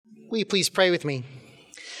Will you please pray with me?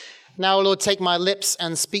 Now, Lord, take my lips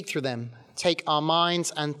and speak through them. Take our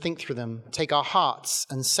minds and think through them. Take our hearts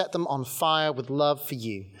and set them on fire with love for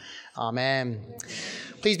you. Amen.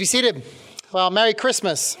 Please be seated. Well, Merry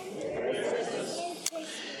Christmas.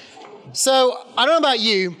 So, I don't know about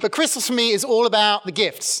you, but Christmas for me is all about the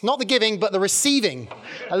gifts. Not the giving, but the receiving.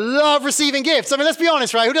 I love receiving gifts. I mean, let's be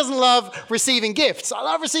honest, right? Who doesn't love receiving gifts? I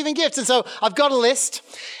love receiving gifts. And so I've got a list,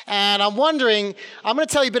 and I'm going to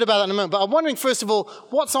tell you a bit about that in a moment, but I'm wondering, first of all,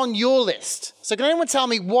 what's on your list? So can anyone tell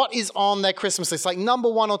me what is on their Christmas list? Like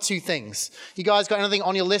number one or two things. You guys got anything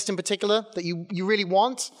on your list in particular that you really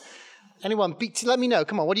want? Anyone? Let me know.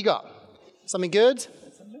 Come on, what do you got? Something good?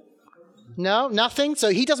 No, nothing. So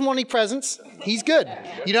he doesn't want any presents. He's good.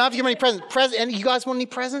 You don't have to give him any presents. And you guys want any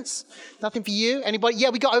presents? Nothing for you? Anybody?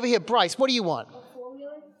 Yeah, we got over here. Bryce, what do you want?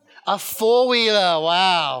 A four-wheeler.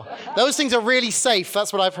 Wow. Those things are really safe.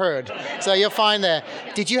 That's what I've heard. So you're fine there.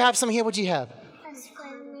 Did you have some here? What did you have? A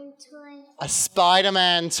Spider-Man toy. A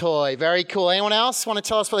Spider-Man toy. Very cool. Anyone else want to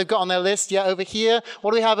tell us what they've got on their list? Yeah, over here.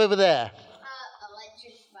 What do we have over there?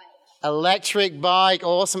 Electric bike. Electric bike.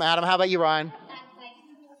 Awesome. Adam, how about you, Ryan?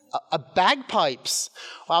 A bagpipes.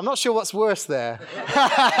 Well, I'm not sure what's worse there.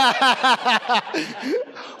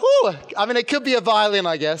 Ooh, I mean, it could be a violin,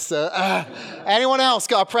 I guess. Anyone else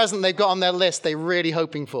got a present they've got on their list they're really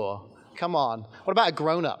hoping for? Come on. What about a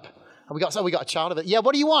grown-up? We got a child of it. Yeah,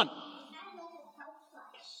 what do you want?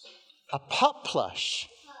 A pup plush.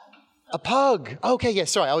 A pug. Okay, yeah,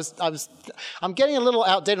 sorry. I'm getting a little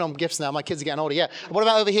outdated on gifts now. My kids are getting older. Yeah. What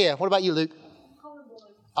about over here? What about you, Luke?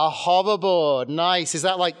 A hoverboard. Nice. Is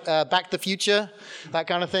that like Back to the Future? That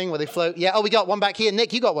kind of thing where they float? Yeah. Oh, we got one back here.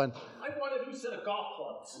 Nick, you got one. I want a new set of golf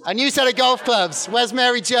clubs. A new set of golf clubs. Where's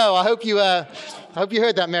Mary Jo? I hope you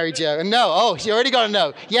heard that, Mary Jo. And no. Oh, you already got a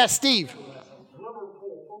no. Yes, Steve.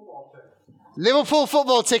 Liverpool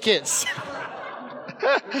football tickets.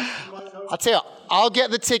 I'll tell you, I'll get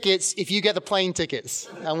the tickets if you get the plane tickets.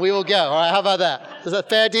 And we will go. All right, how about that? Is that a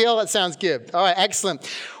fair deal? That sounds good. All right, excellent.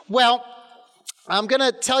 Well, I'm going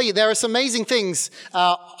to tell you, there are some amazing things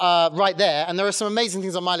right there, and there are some amazing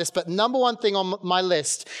things on my list, but number one thing on my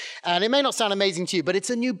list, and it may not sound amazing to you, but it's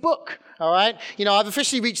a new book, all right? You know, I've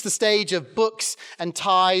officially reached the stage of books and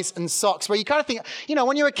ties and socks, where you kind of think, you know,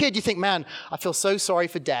 when you're a kid, you think, man, I feel so sorry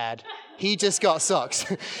for Dad. He just got socks.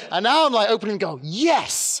 And now I'm like opening and go,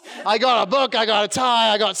 yes, I got a book, I got a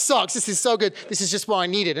tie, I got socks. This is so good. This is just what I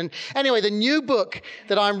needed. And anyway, the new book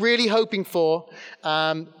that I'm really hoping for,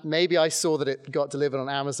 maybe I saw that it got delivered on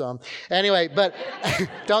Amazon. Anyway, but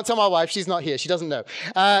don't tell my wife, she's not here. She doesn't know.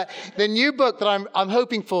 The new book that I'm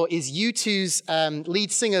hoping for is U2's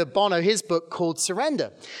lead singer, Bono, his book called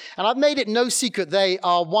Surrender. And I've made it no secret they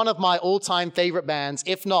are one of my all-time favorite bands,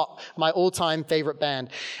 if not my all-time favorite band.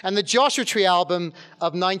 And the Joshua Tree album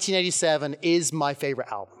of 1987 is my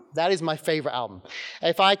favorite album. That is my favorite album.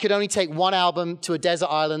 If I could only take one album to a desert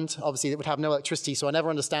island, obviously it would have no electricity, so I never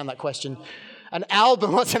understand that question. An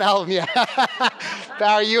album, what's an album? Yeah.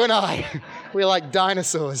 Barry, you and I, we're like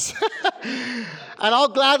dinosaurs. And I'll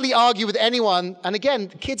gladly argue with anyone, and again,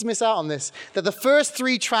 kids miss out on this, that the first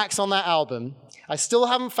three tracks on that album, I still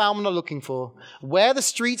haven't found what I'm looking for, Where the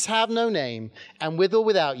Streets Have No Name, and With or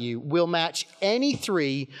Without You will match any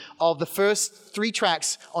three of the first three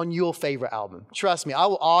tracks on your favorite album. Trust me, I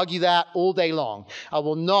will argue that all day long. I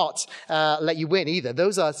will not let you win either.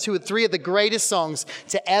 Those are two or three of the greatest songs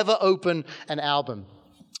to ever open an album.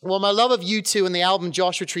 Well, my love of U2 and the album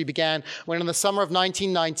Joshua Tree began when in the summer of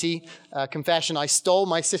 1990, confession, I stole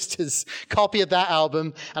my sister's copy of that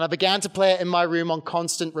album and I began to play it in my room on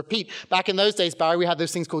constant repeat. Back in those days, Barry, we had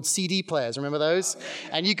those things called CD players. Remember those?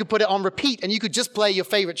 And you could put it on repeat and you could just play your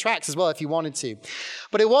favorite tracks as well if you wanted to.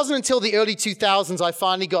 But it wasn't until the early 2000s I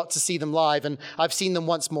finally got to see them live, and I've seen them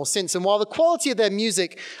once more since. And while the quality of their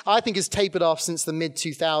music, I think, has tapered off since the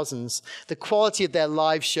mid-2000s, the quality of their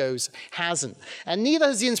live shows hasn't. And neither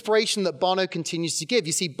has the inspiration that Bono continues to give.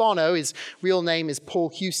 You see, Bono, his real name is Paul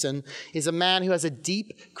Hewson, is a man who has a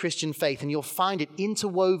deep Christian faith, and you'll find it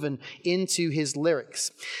interwoven into his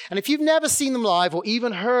lyrics. And if you've never seen them live or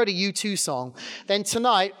even heard a U2 song, then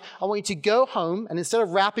tonight I want you to go home, and instead of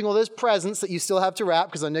wrapping all those presents that you still have to wrap,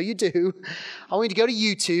 because I know you do, I want you to go to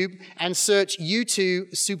YouTube and search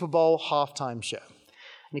U2 Super Bowl halftime show.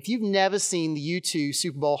 And if you've never seen the U2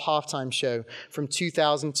 Super Bowl halftime show from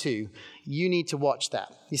 2002, you need to watch that.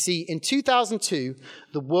 You see, in 2002,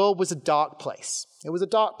 the world was a dark place. It was a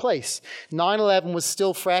dark place. 9/11 was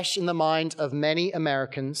still fresh in the mind of many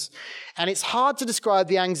Americans, and it's hard to describe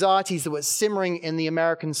the anxieties that were simmering in the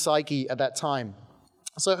American psyche at that time.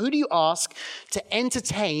 So who do you ask to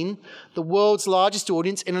entertain the world's largest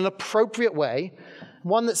audience in an appropriate way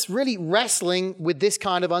one that's really wrestling with this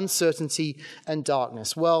kind of uncertainty and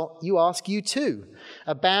darkness. Well, you ask U2,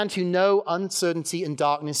 a band who know uncertainty and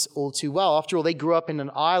darkness all too well. After all, they grew up in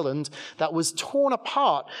an island that was torn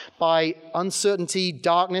apart by uncertainty,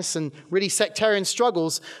 darkness, and really sectarian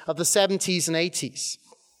struggles of the 70s and 80s.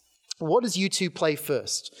 What does U2 play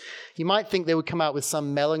first? You might think they would come out with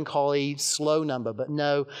some melancholy, slow number, but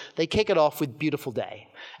no, they kick it off with Beautiful Day.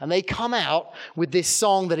 And they come out with this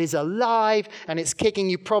song that is alive and it's kicking,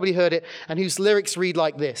 you've probably heard it, and whose lyrics read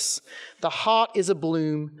like this. The heart is a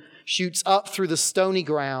bloom, shoots up through the stony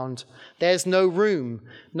ground. There's no room,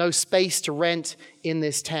 no space to rent in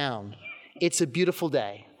this town. It's a beautiful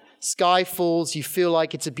day. Sky falls, you feel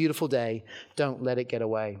like it's a beautiful day. Don't let it get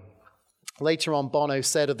away. Later on, Bono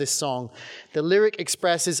said of this song, the lyric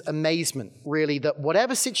expresses amazement, really, that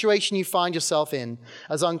whatever situation you find yourself in,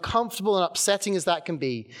 as uncomfortable and upsetting as that can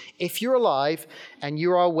be, if you're alive and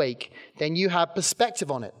you are awake, then you have perspective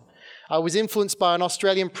on it. I was influenced by an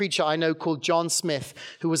Australian preacher I know called John Smith,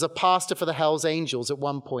 who was a pastor for the Hells Angels at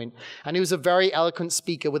one point, and he was a very eloquent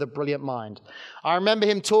speaker with a brilliant mind. I remember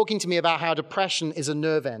him talking to me about how depression is a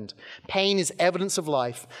nerve end. Pain is evidence of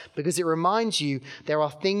life because it reminds you there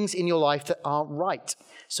are things in your life that aren't right.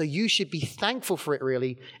 So you should be thankful for it,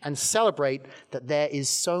 really, and celebrate that there is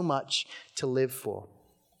so much to live for.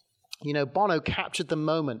 You know, Bono captured the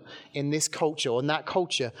moment in this culture, or in that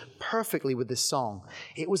culture, perfectly with this song.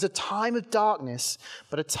 It was a time of darkness,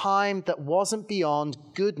 but a time that wasn't beyond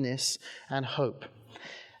goodness and hope.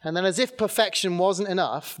 And then, as if perfection wasn't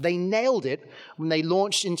enough, they nailed it when they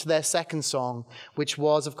launched into their second song, which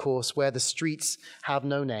was, of course, Where the Streets Have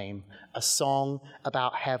No Name, a song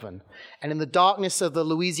about heaven. And in the darkness of the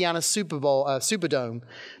Louisiana Superdome,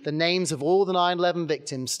 the names of all the 9/11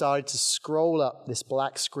 victims started to scroll up this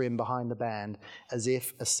black scrim behind the band as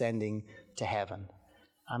if ascending to heaven.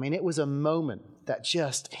 I mean, it was a moment that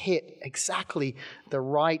just hit exactly the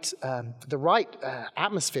right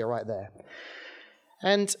atmosphere right there.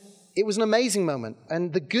 And it was an amazing moment.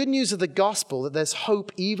 And the good news of the gospel, that there's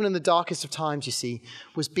hope even in the darkest of times, you see,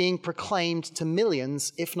 was being proclaimed to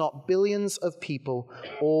millions, if not billions of people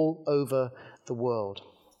all over the world.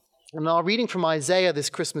 And our reading from Isaiah this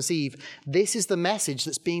Christmas Eve, this is the message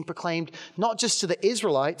that's being proclaimed not just to the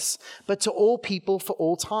Israelites, but to all people for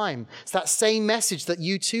all time. It's that same message that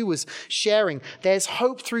U2 was sharing. There's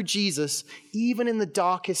hope through Jesus, even in the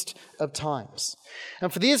darkest of times.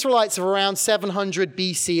 And for the Israelites of around 700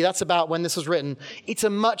 BC, that's about when this was written, it's a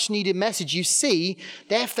much needed message. You see,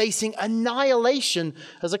 they're facing annihilation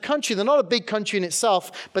as a country. They're not a big country in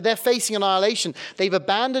itself, but they're facing annihilation. They've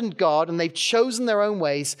abandoned God and they've chosen their own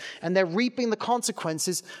ways, and they're reaping the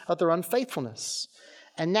consequences of their unfaithfulness.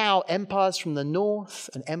 And now empires from the north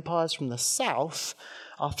and empires from the south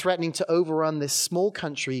are threatening to overrun this small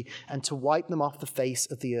country and to wipe them off the face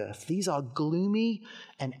of the earth. These are gloomy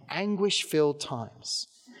and anguish-filled times.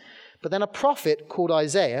 But then a prophet called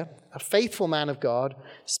Isaiah, a faithful man of God,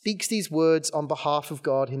 speaks these words on behalf of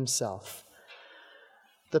God himself.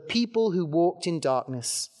 The people who walked in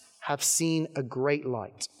darkness have seen a great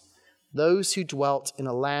light. Those who dwelt in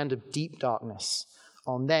a land of deep darkness,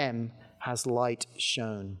 on them has light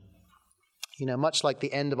shone. You know, much like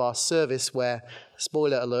the end of our service where,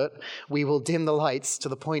 spoiler alert, we will dim the lights to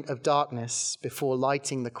the point of darkness before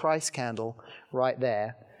lighting the Christ candle right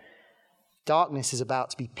there. Darkness is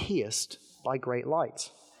about to be pierced by great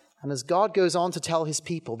light. And as God goes on to tell his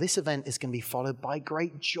people, this event is going to be followed by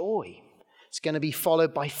great joy. It's going to be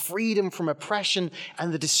followed by freedom from oppression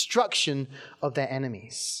and the destruction of their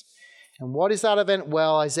enemies. And what is that event?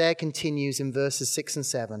 Well, Isaiah continues in verses 6 and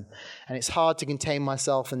 7. And it's hard to contain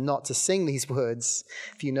myself and not to sing these words,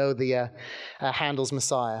 if you know the Handel's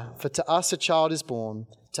Messiah. For to us a child is born,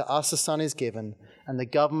 to us a son is given, and the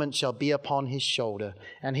government shall be upon his shoulder,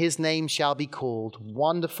 and his name shall be called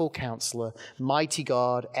Wonderful Counselor, Mighty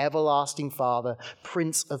God, Everlasting Father,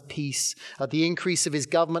 Prince of Peace. At the increase of his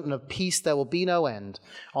government and of peace there will be no end,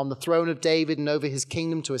 on the throne of David and over his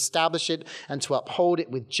kingdom, to establish it and to uphold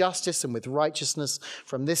it with justice and with righteousness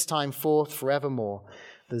from this time forth forevermore.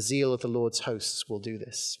 The zeal of the Lord's hosts will do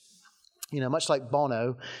this. You know, much like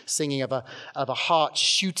Bono singing of a heart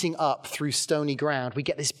shooting up through stony ground, we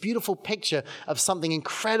get this beautiful picture of something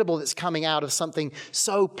incredible that's coming out of something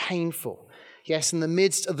so painful. Yes, in the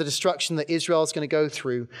midst of the destruction that Israel is going to go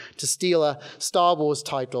through, to steal a Star Wars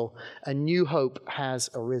title, a new hope has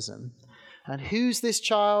arisen. And who's this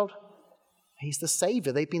child? He's the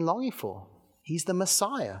Savior they've been longing for. He's the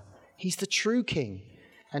Messiah. He's the true King.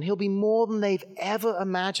 And he'll be more than they've ever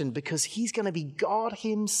imagined, because he's going to be God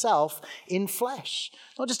himself in flesh.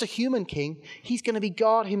 Not just a human king. He's going to be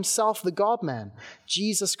God himself, the God-man,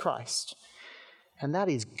 Jesus Christ. And that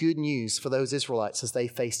is good news for those Israelites as they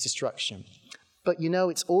face destruction. But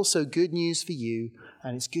it's also good news for you,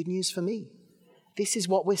 and it's good news for me. This is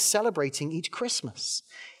what we're celebrating each Christmas.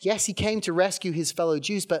 Yes, he came to rescue his fellow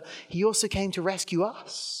Jews, but he also came to rescue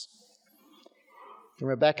us. In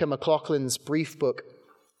Rebecca McLaughlin's brief book,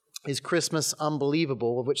 Is Christmas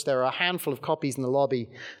Unbelievable?, of which there are a handful of copies in the lobby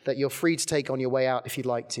that you're free to take on your way out if you'd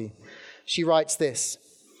like to. She writes this: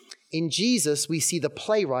 in Jesus, we see the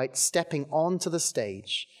playwright stepping onto the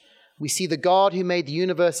stage. We see the God who made the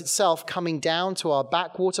universe itself coming down to our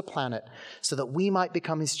backwater planet so that we might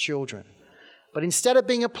become his children. But instead of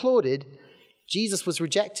being applauded, Jesus was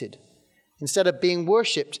rejected. Instead of being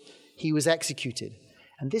worshipped, he was executed.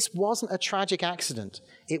 And this wasn't a tragic accident.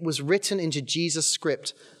 It was written into Jesus'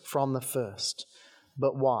 script from the first.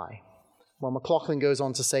 But why? Well, McLaughlin goes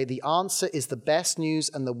on to say, the answer is the best news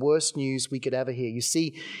and the worst news we could ever hear. You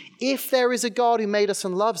see, if there is a God who made us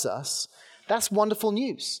and loves us, that's wonderful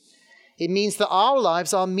news. It means that our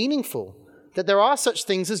lives are meaningful, that there are such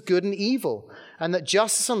things as good and evil, and that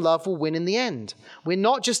justice and love will win in the end. We're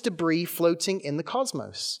not just debris floating in the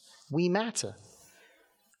cosmos. We matter.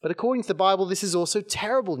 But according to the Bible, this is also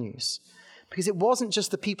terrible news, because it wasn't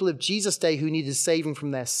just the people of Jesus' day who needed saving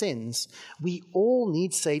from their sins. We all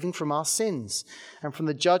need saving from our sins and from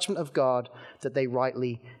the judgment of God that they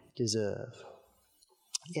rightly deserve.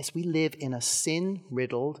 Yes, we live in a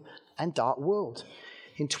sin-riddled and dark world.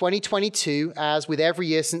 In 2022, as with every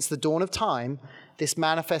year since the dawn of time, this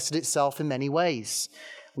manifested itself in many ways.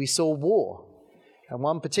 We saw war, and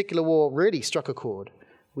one particular war really struck a chord.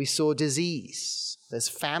 We saw disease, there's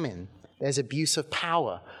famine, there's abuse of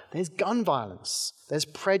power, there's gun violence, there's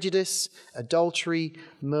prejudice, adultery,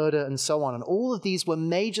 murder, and so on. And all of these were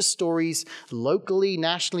major stories locally,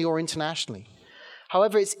 nationally, or internationally.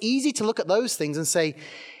 However, it's easy to look at those things and say,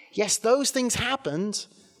 yes, those things happened,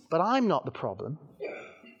 but I'm not the problem.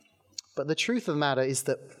 But the truth of the matter is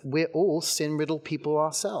that we're all sin-riddled people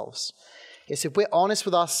ourselves. Yes, if we're honest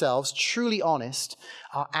with ourselves, truly honest,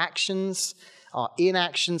 our actions, our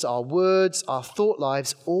inactions, our words, our thought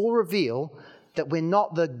lives all reveal that we're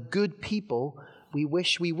not the good people we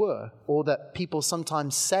wish we were, or that people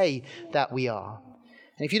sometimes say that we are.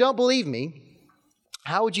 And if you don't believe me,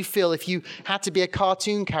 how would you feel if you had to be a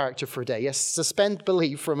cartoon character for a day? Yes, suspend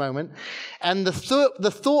belief for a moment. And the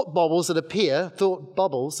thought bubbles that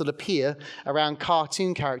appear around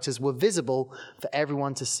cartoon characters were visible for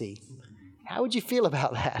everyone to see. How would you feel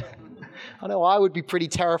about that? I know I would be pretty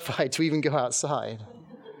terrified to even go outside.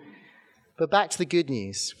 But back to the good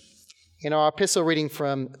news. In our epistle reading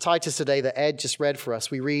from Titus today that Ed just read for us,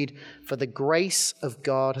 we read, "For the grace of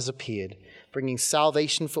God has appeared, bringing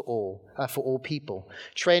salvation for all people,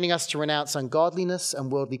 training us to renounce ungodliness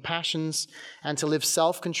and worldly passions, and to live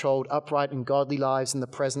self-controlled, upright, and godly lives in the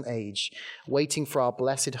present age, waiting for our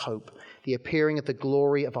blessed hope, the appearing of the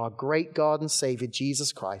glory of our great God and Savior,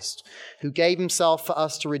 Jesus Christ, who gave himself for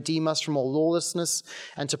us to redeem us from all lawlessness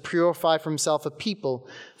and to purify for himself a people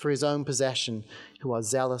for his own possession, who are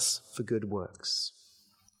zealous for good works."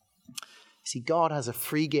 See, God has a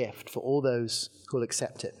free gift for all those who will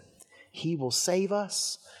accept it. He will save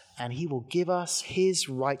us, and he will give us his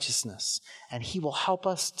righteousness, and he will help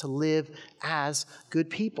us to live as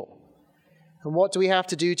good people. And what do we have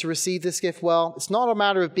to do to receive this gift? Well, it's not a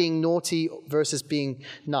matter of being naughty versus being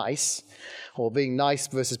nice, or being nice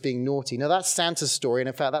versus being naughty. No, that's Santa's story, and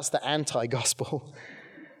in fact, that's the anti-gospel.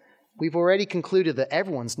 We've already concluded that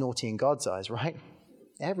everyone's naughty in God's eyes, right?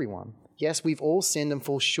 Everyone. Yes, we've all sinned and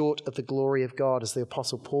fall short of the glory of God, as the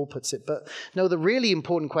Apostle Paul puts it. But no, the really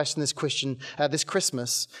important question this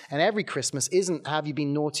Christmas, and every Christmas, isn't have you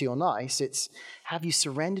been naughty or nice. It's have you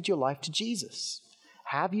surrendered your life to Jesus?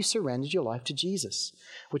 Have you surrendered your life to Jesus?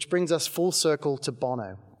 Which brings us full circle to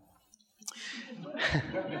Bono.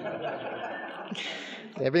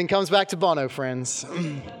 Everything comes back to Bono, friends.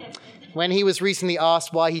 When he was recently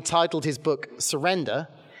asked why he titled his book Surrender,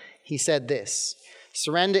 he said this: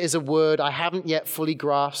 "Surrender is a word I haven't yet fully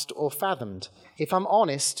grasped or fathomed. If I'm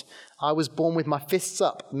honest, I was born with my fists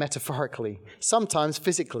up, metaphorically, sometimes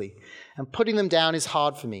physically, and putting them down is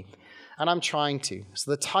hard for me, and I'm trying to.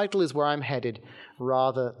 So the title is where I'm headed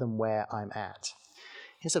rather than where I'm at."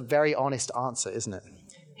 It's a very honest answer, isn't it?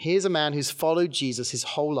 Here's a man who's followed Jesus his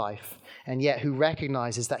whole life, and yet who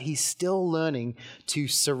recognizes that he's still learning to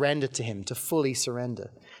surrender to him, to fully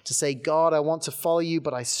surrender. To say, God, I want to follow you,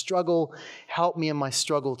 but I struggle. Help me in my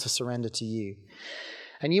struggle to surrender to you.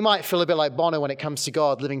 And you might feel a bit like Bono when it comes to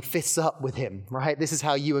God, living fists up with him, right? This is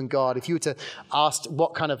how you and God, if you were to ask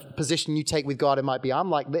what kind of position you take with God, it might be, I'm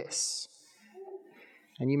like this.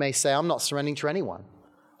 And you may say, I'm not surrendering to anyone.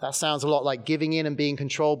 That sounds a lot like giving in and being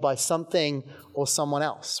controlled by something or someone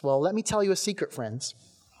else. Well, let me tell you a secret, friends.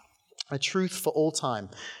 A truth for all time.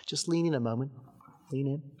 Just lean in a moment. Lean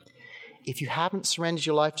in. If you haven't surrendered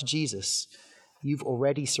your life to Jesus, you've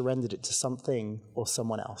already surrendered it to something or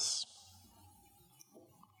someone else.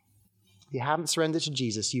 If you haven't surrendered to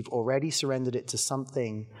Jesus, you've already surrendered it to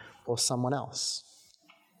something or someone else.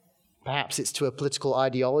 Perhaps it's to a political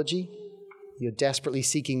ideology. You're desperately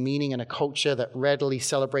seeking meaning in a culture that readily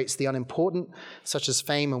celebrates the unimportant, such as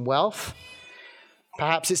fame and wealth.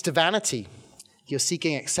 Perhaps it's to vanity. You're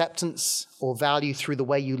seeking acceptance or value through the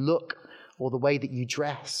way you look or the way that you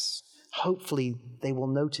dress. Hopefully, they will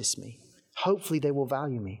notice me. Hopefully, they will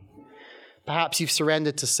value me. Perhaps you've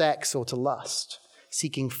surrendered to sex or to lust,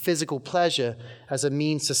 seeking physical pleasure as a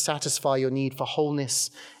means to satisfy your need for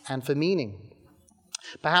wholeness and for meaning.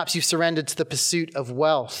 Perhaps you've surrendered to the pursuit of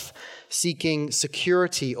wealth, seeking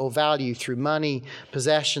security or value through money,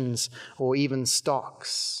 possessions, or even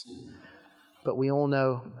stocks. But we all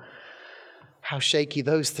know how shaky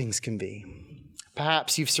those things can be.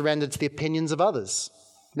 Perhaps you've surrendered to the opinions of others,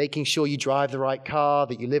 making sure you drive the right car,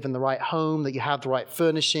 that you live in the right home, that you have the right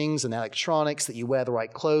furnishings and electronics, that you wear the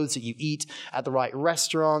right clothes, that you eat at the right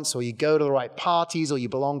restaurants, or you go to the right parties, or you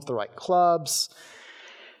belong to the right clubs.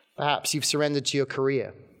 Perhaps you've surrendered to your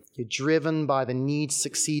career. You're driven by the need to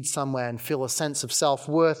succeed somewhere and feel a sense of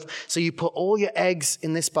self-worth. So you put all your eggs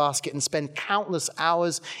in this basket and spend countless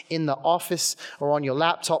hours in the office or on your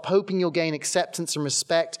laptop, hoping you'll gain acceptance and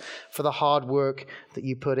respect for the hard work that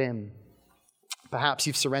you put in. Perhaps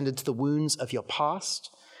you've surrendered to the wounds of your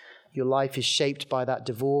past. Your life is shaped by that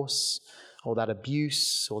divorce or that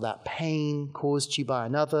abuse or that pain caused you by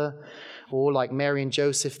another, or like Mary and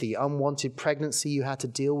Joseph, the unwanted pregnancy you had to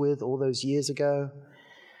deal with all those years ago.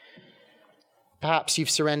 Perhaps you've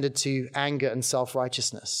surrendered to anger and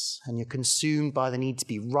self-righteousness, and you're consumed by the need to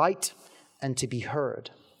be right and to be heard.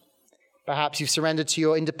 Perhaps you've surrendered to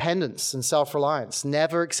your independence and self-reliance,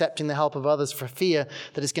 never accepting the help of others for fear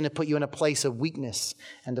that it's going to put you in a place of weakness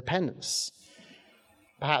and dependence.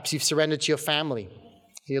 Perhaps you've surrendered to your family.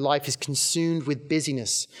 Your life is consumed with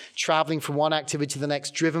busyness, traveling from one activity to the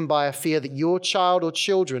next, driven by a fear that your child or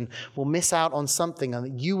children will miss out on something and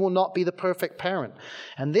that you will not be the perfect parent.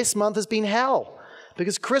 And this month has been hell,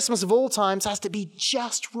 because Christmas of all times has to be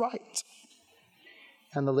just right.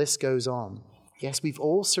 And the list goes on. Yes, we've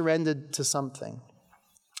all surrendered to something.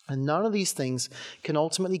 And none of these things can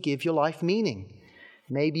ultimately give your life meaning.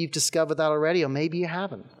 Maybe you've discovered that already, or maybe you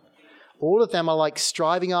haven't. All of them are like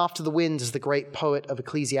striving after the wind, as the great poet of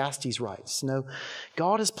Ecclesiastes writes. No,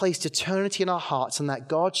 God has placed eternity in our hearts, and that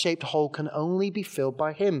God-shaped hole can only be filled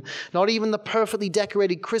by him. Not even the perfectly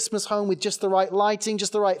decorated Christmas home with just the right lighting,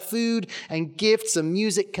 just the right food and gifts and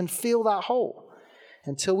music can fill that hole.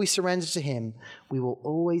 Until we surrender to him, we will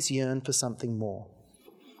always yearn for something more.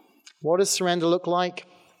 What does surrender look like?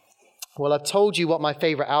 Well, I've told you what my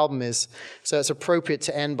favorite album is, so it's appropriate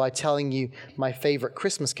to end by telling you my favorite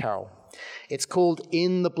Christmas carol. It's called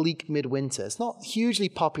In the Bleak Midwinter. It's not hugely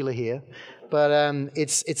popular here, but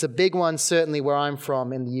it's a big one, certainly where I'm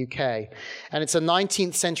from in the UK. And it's a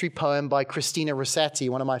 19th century poem by Christina Rossetti,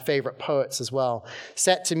 one of my favorite poets as well,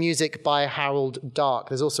 set to music by Harold Darke.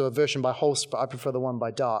 There's also a version by Holst, but I prefer the one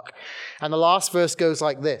by Darke. And the last verse goes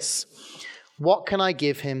like this: "What can I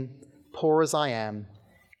give him, poor as I am?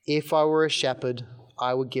 If I were a shepherd,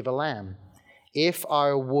 I would give a lamb. If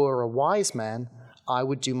I were a wise man, I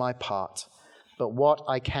would do my part. But what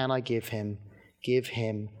can I give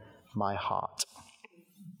him my heart."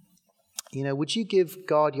 You know, would you give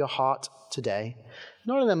God your heart today?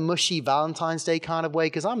 Not in a mushy Valentine's Day kind of way,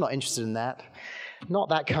 because I'm not interested in that. Not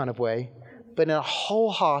that kind of way. But in a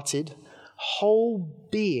wholehearted, whole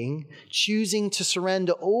being, choosing to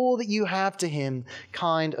surrender all that you have to him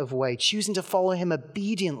kind of way. Choosing to follow him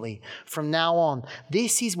obediently from now on.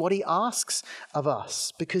 This is what he asks of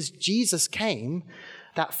us, because Jesus came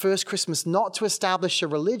that first Christmas not to establish a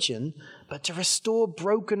religion, but to restore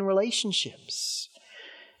broken relationships.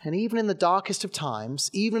 And even in the darkest of times,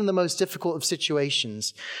 even in the most difficult of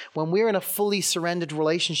situations, when we're in a fully surrendered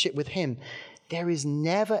relationship with him, there is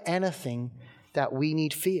never anything that we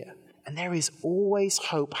need fear. And there is always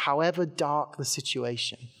hope, however dark the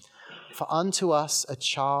situation. For unto us a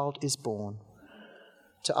child is born,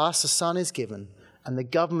 to us a son is given, and the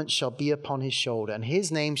government shall be upon his shoulder, and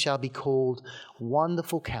his name shall be called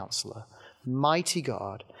Wonderful Counselor, Mighty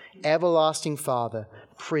God, Everlasting Father,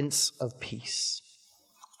 Prince of Peace.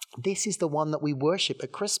 This is the one that we worship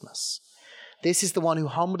at Christmas. This is the one who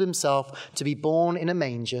humbled himself to be born in a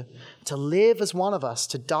manger, to live as one of us,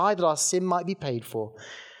 to die that our sin might be paid for,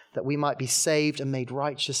 that we might be saved and made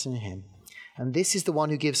righteous in him. And this is the one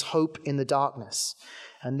who gives hope in the darkness.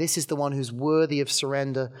 And this is the one who's worthy of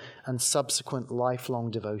surrender and subsequent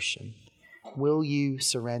lifelong devotion. Will you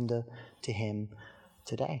surrender to him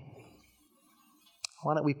today?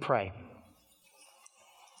 Why don't we pray?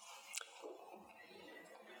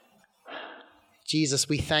 Jesus,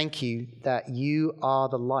 we thank you that you are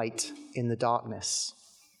the light in the darkness.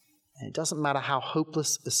 And it doesn't matter how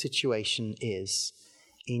hopeless the situation is,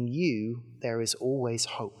 in you there is always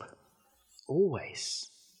hope. Always.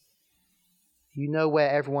 You know where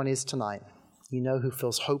everyone is tonight. You know who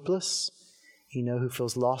feels hopeless. You know who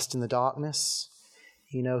feels lost in the darkness.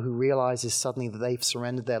 You know who realizes suddenly that they've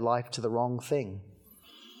surrendered their life to the wrong thing.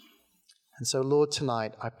 And so, Lord,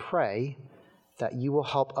 tonight I pray that you will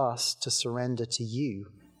help us to surrender to you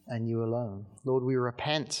and you alone. Lord, we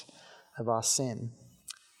repent of our sin.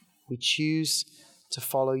 We choose to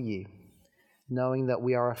follow you, knowing that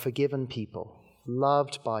we are a forgiven people,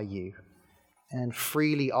 loved by you, and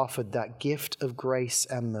freely offered that gift of grace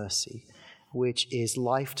and mercy, which is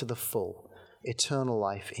life to the full, eternal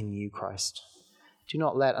life in you, Christ. Do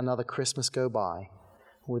not let another Christmas go by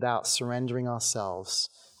without surrendering ourselves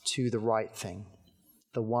to the right thing,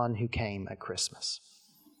 the one who came at Christmas.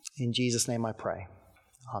 In Jesus' name I pray.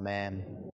 Amen.